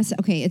 And yes,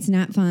 okay, it's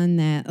not fun.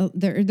 That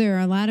there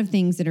are a lot of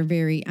things that are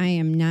I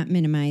am not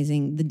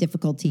minimizing the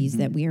difficulties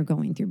that we are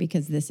going through,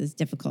 because this is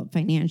difficult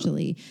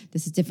financially,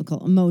 this is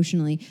difficult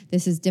emotionally,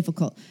 this is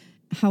difficult.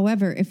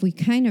 However, if we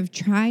kind of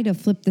try to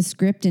flip the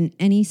script in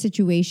any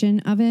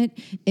situation of it,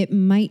 it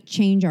might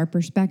change our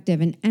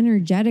perspective and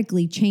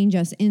energetically change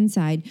us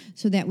inside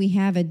so that we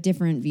have a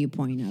different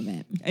viewpoint of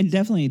it. It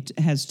definitely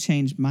has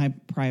changed my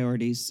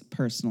priorities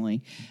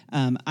personally.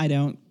 I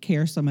don't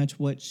care so much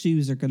what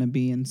shoes are going to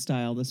be in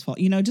style this fall.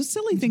 Just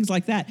silly things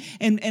like that.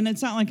 And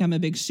it's not like I'm a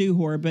big shoe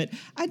whore, but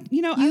I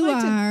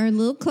like are a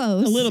little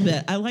close. a little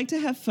bit. I like to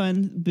have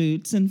fun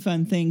boots and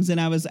fun things. And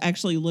I was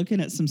actually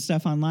looking at some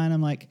stuff online.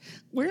 I'm like,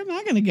 where am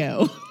I going to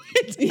go?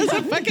 It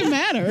doesn't fucking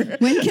matter.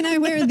 When can I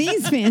wear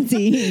these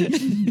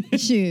fancy?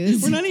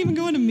 shoes. We're not even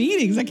going to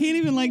meetings. I can't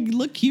even like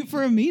look cute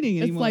for a meeting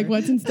It's anymore. like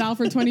what's in style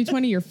for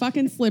 2020? Your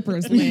fucking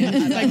slippers,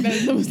 man. Like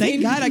the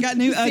Thank God I got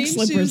new UGG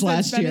slippers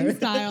last year. Who's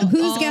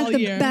got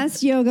the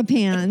best yoga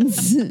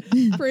pants?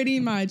 Pretty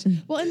much.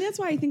 Well, and that's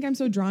why I think I'm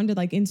so drawn to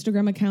like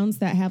Instagram accounts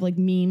that have like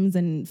memes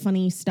and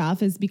funny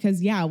stuff is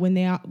because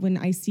when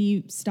I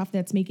see stuff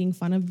that's making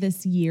fun of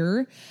this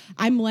year,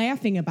 I'm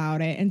laughing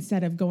about it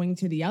instead of going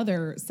to the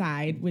other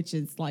side, which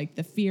is like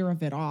the fear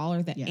of it all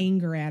or the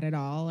anger at it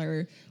all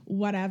or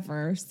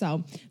whatever.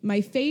 So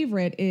my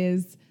favorite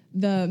is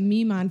the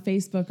meme on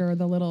Facebook or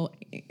the little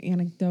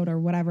anecdote or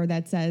whatever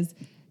that says,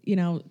 you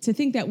know, to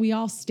think that we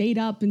all stayed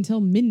up until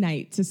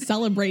midnight to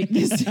celebrate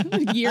this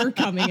year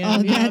coming in. Oh,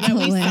 you know, that's that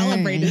we hilarious.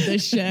 celebrated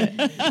this shit.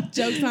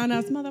 Jokes on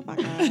us,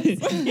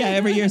 motherfuckers. Yeah,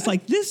 every year it's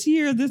like this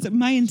year.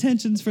 My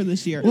intentions for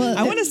this year. Well,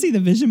 I want to see the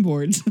vision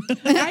boards.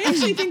 I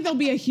actually think there'll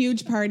be a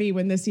huge party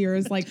when this year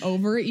is like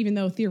over, even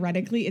though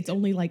theoretically it's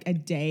only like a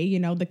day. You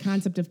know, the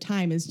concept of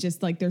time is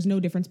just like there's no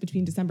difference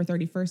between December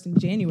 31st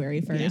and January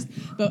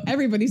 1st. But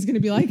everybody's going to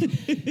be like,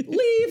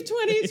 leave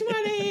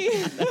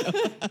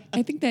 2020.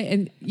 I think that,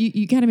 and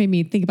you kind of made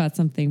me think about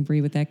something, Bree,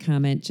 with that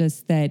comment,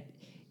 just that,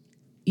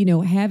 you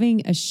know,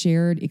 having a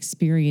shared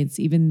experience,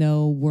 even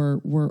though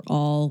we're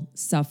all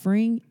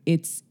suffering,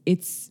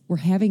 we're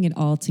having it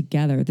all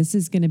together. This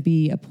is going to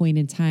be a point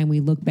in time we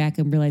look back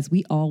and realize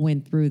we all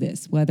went through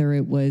this, whether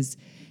it was,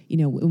 you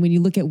know, when you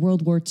look at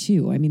World War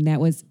II, I mean, that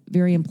was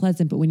very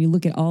unpleasant. But when you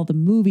look at all the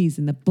movies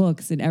and the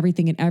books and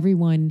everything, and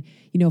everyone,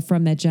 you know,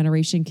 from that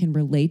generation can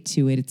relate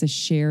to it. It's a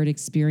shared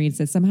experience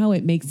that somehow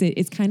it makes it,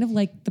 it's kind of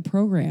like the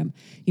program.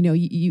 You know,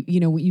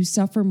 you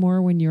suffer more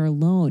when you're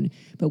alone,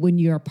 but when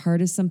you're a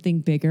part of something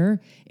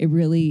bigger, it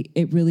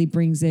really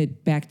brings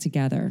it back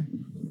together.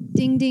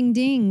 Ding, ding,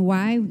 ding.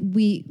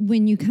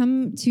 When you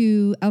come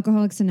to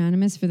Alcoholics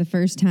Anonymous for the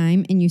first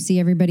time and you see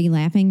everybody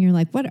laughing, you're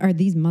like, what are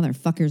these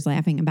motherfuckers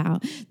laughing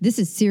about? This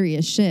is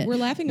serious shit. We're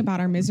laughing about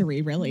our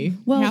misery, really.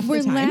 Well, half the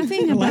we're time.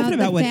 laughing We're about laughing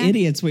about the what fact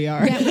idiots we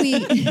are.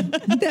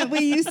 that we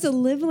used to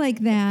live like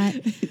that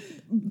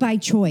by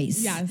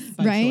choice. Yes.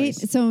 By right.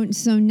 choice.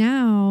 So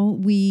now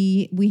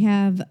we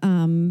have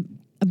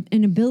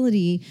an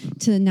ability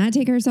to not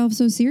take ourselves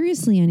so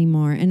seriously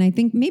anymore. And I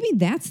think maybe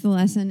that's the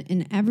lesson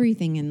in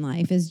everything in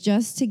life is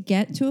just to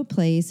get to a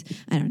place.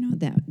 I don't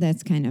know,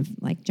 that's kind of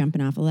like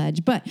jumping off a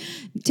ledge, but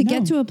to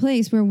get to a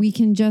place where we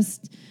can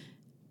just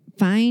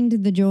find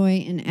the joy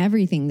in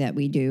everything that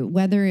we do,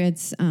 whether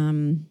it's,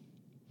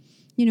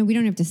 you know, we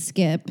don't have to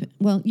skip.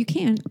 Well, you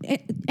can.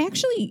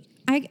 Actually,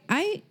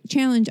 I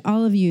challenge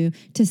all of you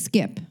to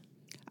skip.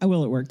 I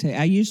will at work too.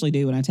 I usually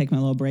do when I take my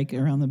little break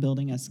around the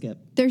building. I skip.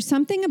 There's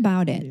something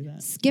about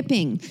it.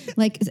 Skipping.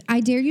 Like,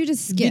 I dare you to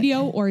skip.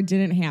 Video or it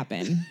didn't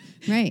happen.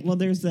 Right. Well,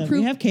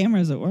 we have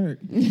cameras at work.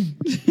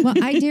 Well,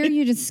 I dare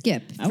you to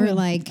skip I for will.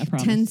 like I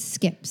promise. 10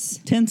 skips.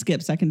 10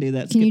 skips. I can do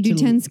that. Can you do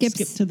to 10 skips?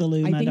 Skip to the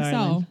loo, I my think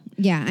darling. so.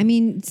 Yeah. I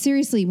mean,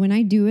 seriously, when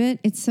I do it,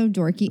 it's so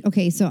dorky.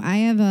 Okay. So I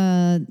have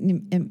a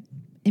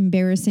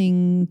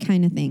embarrassing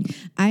kind of thing.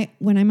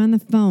 When I'm on the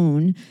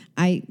phone,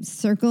 I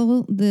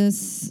circle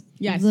this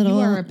Yes, little. you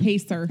are a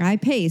pacer. I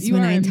pace You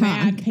when are I a talk.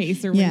 mad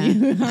pacer when Yeah,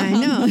 you are I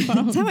on know. the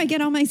phone. That's how I get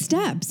all my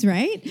steps,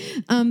 right?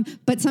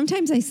 But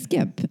sometimes I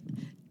skip,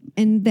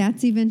 and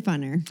that's even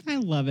funner. I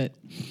love it.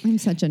 I'm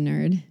such a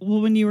nerd. Well,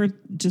 when you were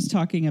just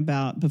talking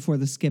about before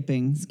the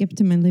skipping, Skip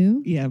to my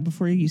loo. yeah,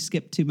 before you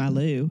skipped to my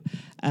loo,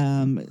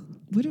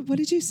 what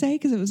did you say?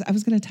 Because I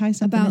was going to tie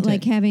something About into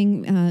like it.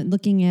 having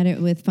looking at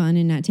it with fun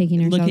and not taking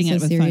ourselves Looking so at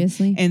it with fun.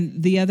 seriously.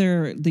 And the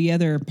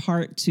other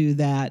part to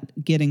that,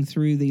 getting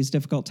through these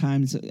difficult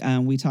times,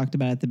 we talked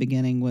about at the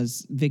beginning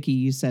was, Vicki,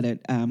 you said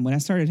it. When I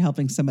started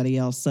helping somebody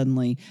else,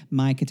 suddenly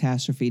my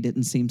catastrophe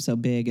didn't seem so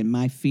big, and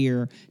my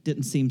fear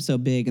didn't seem so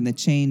big, and the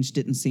change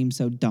didn't seem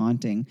so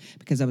daunting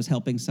because I was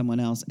helping someone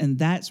else. And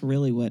that's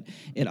really what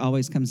it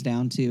always comes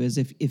down to: is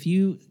if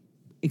you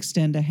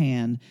extend a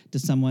hand to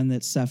someone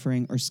that's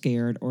suffering or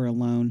scared or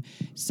alone,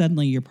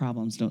 suddenly your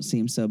problems don't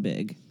seem so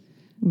big.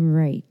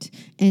 Right.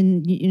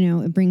 And, you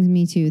know,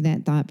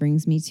 that thought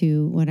brings me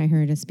to what I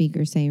heard a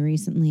speaker say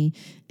recently.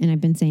 And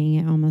I've been saying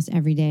it almost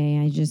every day.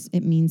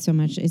 it means so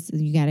much.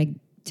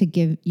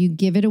 You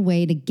give it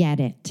away to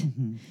get it.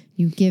 Mm-hmm.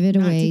 You give it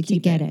away to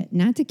get it.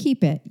 Not to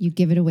keep it. You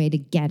give it away to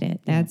get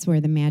it. That's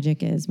where the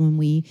magic is, when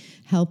we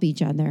help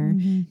each other.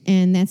 Mm-hmm.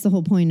 And that's the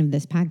whole point of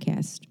this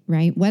podcast,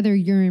 right? Whether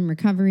you're in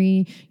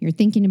recovery, you're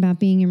thinking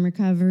about being in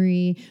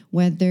recovery,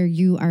 whether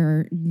you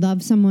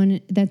love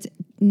someone that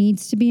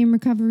needs to be in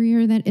recovery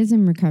or that is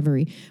in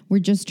recovery. We're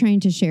just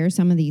trying to share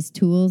some of these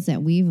tools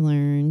that we've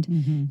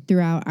learned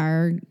throughout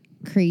our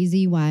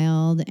crazy,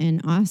 wild, and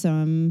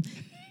awesome,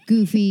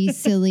 goofy,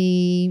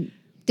 silly,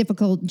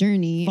 difficult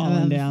journey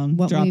Falling of down,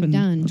 what we've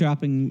done.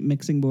 dropping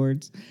mixing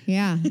boards.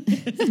 Yeah.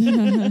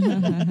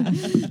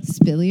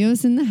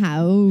 Spilios in the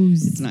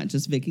house. It's not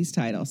just Vicky's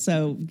title.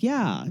 So,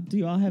 yeah. Do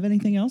you all have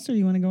anything else, or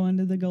you want to go on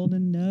to the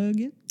golden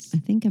nuggets? I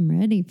think I'm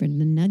ready for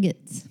the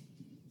nuggets.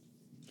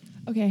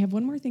 Okay, I have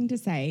one more thing to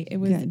say. It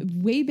was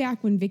Good. way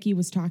back when Vicki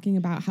was talking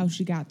about how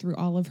she got through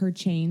all of her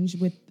change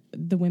with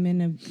the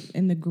women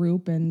in the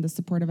group and the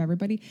support of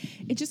everybody,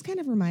 it just kind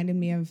of reminded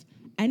me of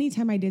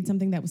anytime I did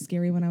something that was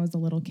scary when I was a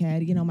little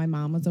kid. You know, my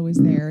mom was always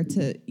there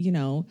to, you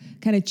know,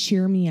 kind of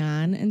cheer me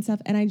on and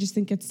stuff. And I just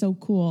think it's so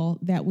cool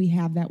that we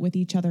have that with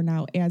each other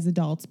now as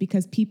adults,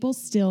 because people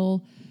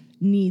still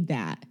need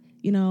that.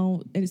 You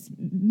know, it's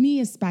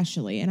me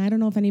especially, and I don't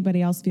know if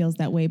anybody else feels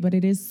that way, but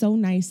it is so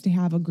nice to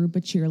have a group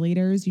of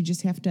cheerleaders. You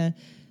just have to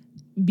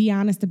be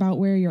honest about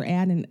where you're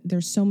at, and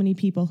there's so many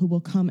people who will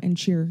come and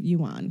cheer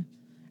you on,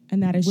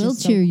 and that is We'll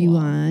just so cheer you cool.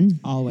 on.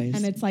 Always.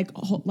 And it's like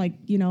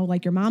you know,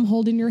 like your mom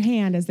holding your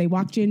hand as they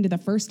walked you into the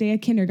first day of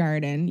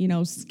kindergarten. You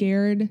know,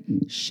 scared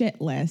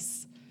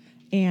shitless,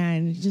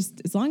 and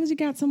just as long as you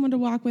got someone to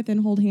walk with and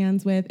hold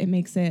hands with, it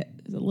makes it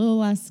a little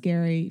less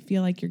scary.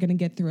 Feel like you're going to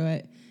get through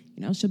it.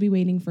 You know, she'll be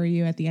waiting for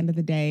you at the end of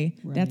the day.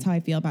 Right. That's how I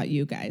feel about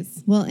you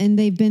guys. Well, and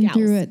they've been Gals.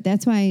 through it.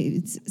 That's why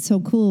it's so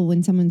cool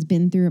when someone's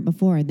been through it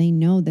before. They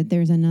know that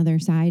there's another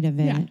side of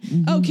it.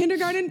 Yeah. Oh,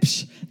 kindergarten?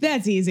 Psh,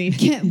 that's easy.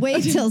 Can't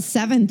wait till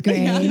 7th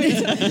grade.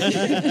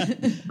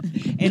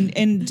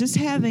 and just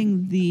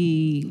having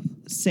the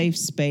safe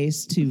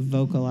space to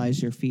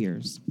vocalize your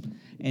fears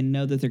and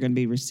know that they're going to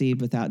be received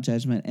without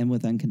judgment and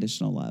with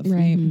unconditional love.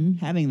 Right.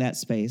 Having that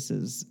space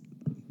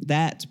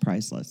that's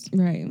priceless.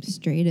 Right.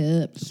 Straight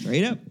up.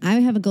 Straight up. I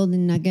have a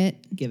golden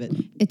nugget. Give it.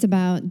 It's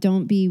about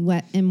don't be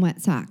wet in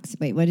wet socks.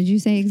 Wait, what did you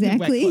say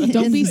exactly? clothes.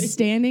 Don't be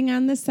standing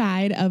on the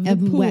side of the Of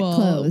pool wet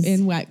clothes.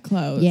 in wet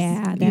clothes.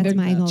 Yeah, that's Either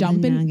my golden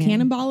jump in, nugget.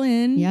 cannonball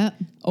in. Yep.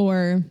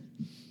 Or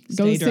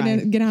go Stay sit dry.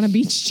 and get on a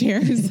beach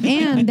chair.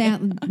 And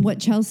that what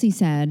Chelsea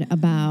said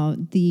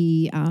about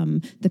the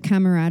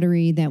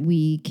camaraderie that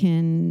we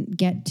can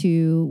get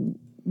to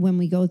when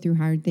we go through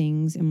hard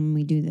things and when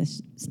we do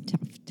this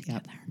stuff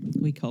together.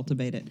 We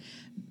cultivate it.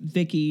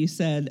 Vicky, you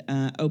said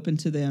open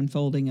to the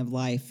unfolding of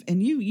life.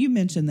 And you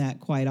mentioned that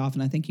quite often.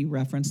 I think you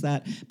referenced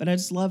that. But I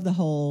just love the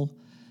whole,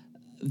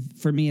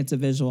 for me, it's a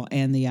visual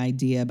and the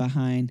idea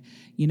behind,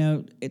 you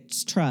know,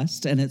 it's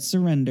trust and it's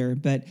surrender.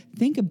 But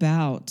think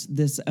about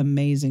this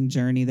amazing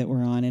journey that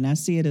we're on. And I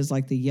see it as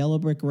like the yellow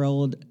brick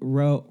road.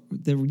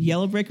 The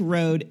yellow brick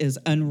road is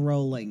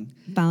unrolling.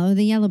 Follow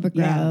the yellow brick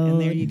road.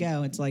 And there you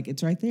go. It's like,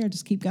 it's right there.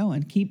 Just keep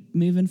going. Keep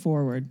moving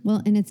forward.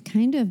 Well, and it's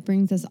kind of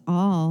brings us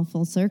all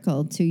full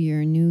circle to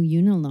your new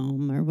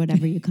unilome or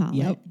whatever you call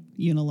it.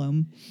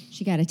 Unilome.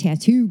 She got a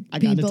tattoo. I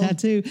got a people.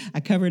 tattoo.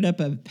 I covered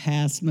up a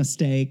past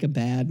mistake, a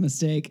bad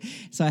mistake.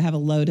 So I have a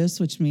lotus,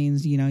 which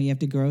means, you know, you have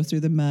to grow through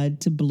the mud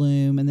to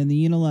bloom. And then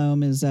the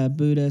unilome is a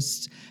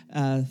Buddhist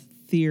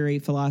theory,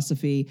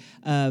 philosophy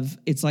of,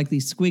 it's like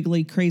these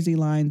squiggly, crazy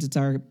lines. It's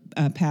our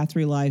path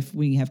through life.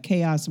 We have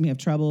chaos and we have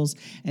troubles,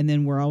 and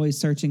then we're always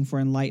searching for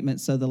enlightenment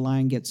so the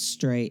line gets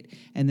straight.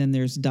 And then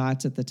there's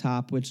dots at the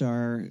top, which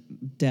are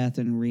death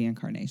and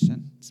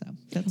reincarnation. So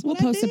that's We'll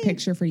what I post a did.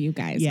 picture for you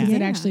guys. Yeah. 'Cause it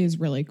Yeah. actually is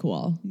really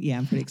cool Yeah,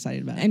 I'm pretty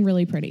excited about it. and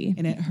really pretty.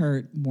 And it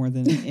hurt more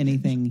than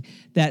anything,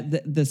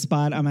 that the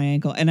spot on my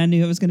ankle. And I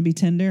knew it was going to be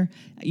tender.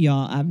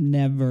 Y'all,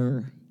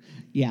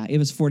 it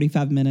was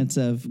 45 minutes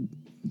of,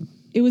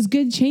 It was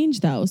good change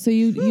though. So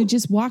you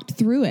just walked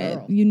through it.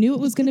 You knew it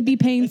was going to be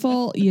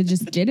painful. You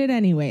just did it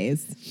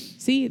anyways.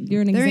 See,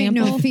 you're an There ain't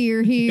example. no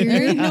fear here.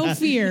 There ain't no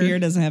fear. fear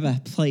doesn't have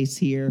a place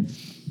here.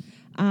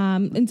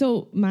 And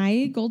so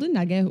my golden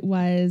nugget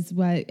was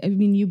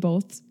you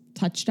both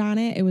touched on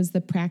it. It was the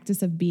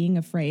practice of being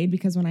afraid,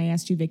 because when I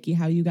asked you, Vicky,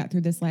 how you got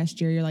through this last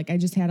year, you're like, I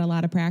just had a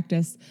lot of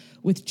practice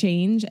with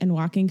change and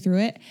walking through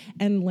it.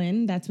 And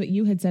Lynn, that's what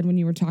you had said when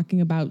you were talking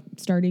about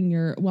starting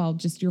your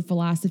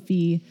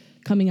philosophy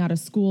coming out of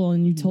school,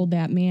 and you told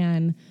that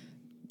man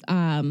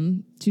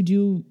to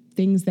do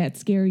things that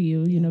scare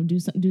you, you know,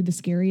 do the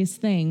scariest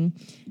thing.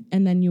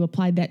 And then you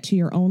applied that to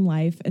your own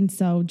life. And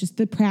so just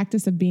the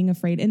practice of being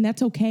afraid, and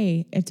that's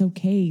okay. It's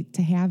okay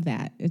to have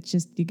that. It's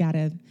just, you got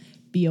to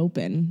be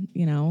open,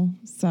 you know?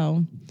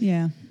 So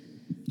Yeah.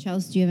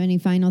 Chelsea, do you have any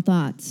final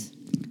thoughts?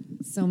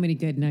 So many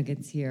good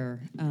nuggets here.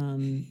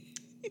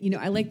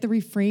 I like the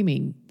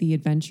reframing, the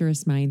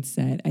adventurous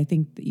mindset. I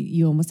think that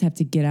you almost have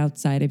to get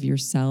outside of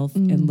yourself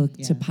and look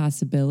to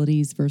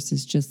possibilities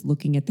versus just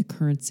looking at the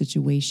current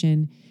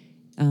situation.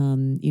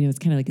 It's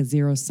kind of like a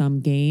zero-sum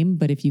game,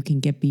 but if you can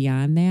get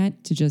beyond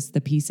that to just the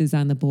pieces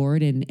on the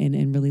board and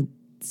really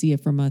see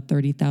it from a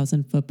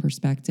 30,000-foot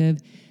perspective,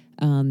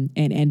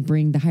 and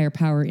bring the higher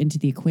power into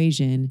the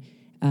equation,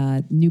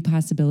 new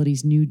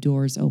possibilities, new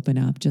doors open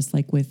up, just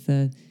like with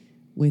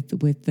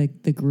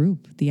the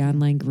group, the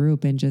online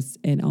group,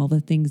 and all the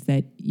things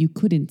that you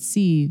couldn't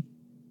see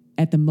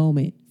at the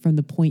moment from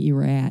the point you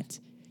were at.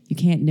 You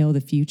can't know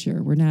the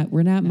future. We're not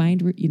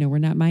mind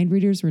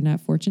readers. We're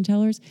not fortune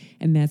tellers,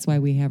 and that's why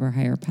we have our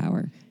higher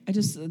power.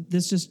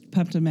 This just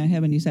popped in my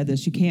head when you said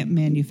this. You can't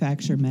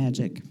manufacture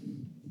magic.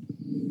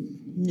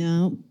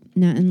 No,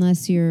 not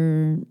unless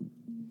you're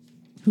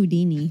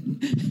Houdini.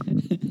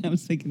 I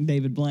was thinking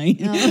David Blaine.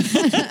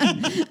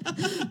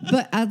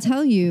 But I'll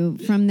tell you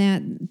from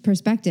that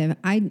perspective,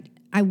 I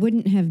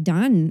wouldn't have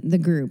done the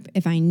group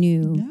if I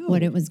knew No,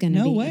 what it was going to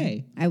no be.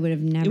 way. I would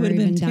have never would have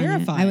even been done it.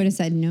 terrifying. I would have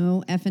said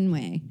no effing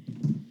way.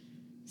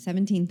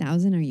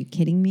 17,000? Are you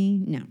kidding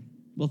me? No.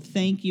 Well,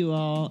 thank you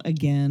all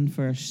again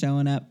for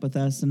showing up with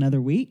us another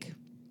week.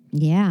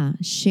 Yeah.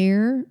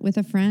 Share with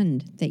a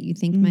friend that you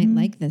think might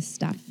like this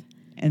stuff.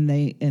 And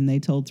they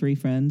told 3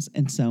 friends,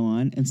 and so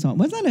on and so on.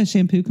 Was that a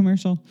shampoo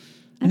commercial?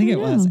 I think it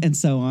don't was. know. And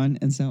so on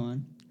and so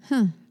on.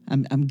 Huh.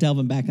 I'm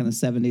delving back in the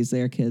 70s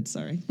there, kids.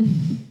 Sorry.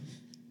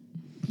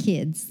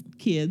 Kids.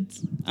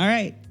 Kids. All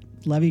right.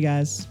 Love you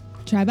guys.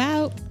 Tribe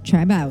out.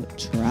 Tribe out.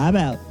 Tribe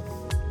out.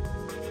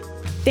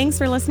 Thanks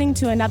for listening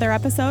to another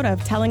episode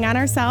of Telling on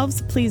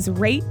Ourselves. Please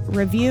rate,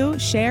 review,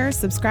 share,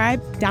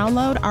 subscribe,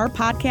 download our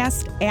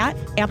podcast at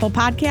Apple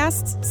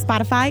Podcasts,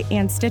 Spotify,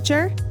 and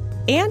Stitcher.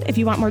 And if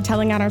you want more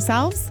Telling on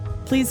Ourselves,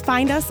 please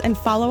find us and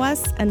follow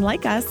us and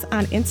like us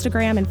on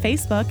Instagram and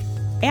Facebook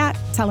at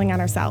Telling on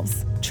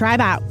Ourselves.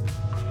 Tribe out.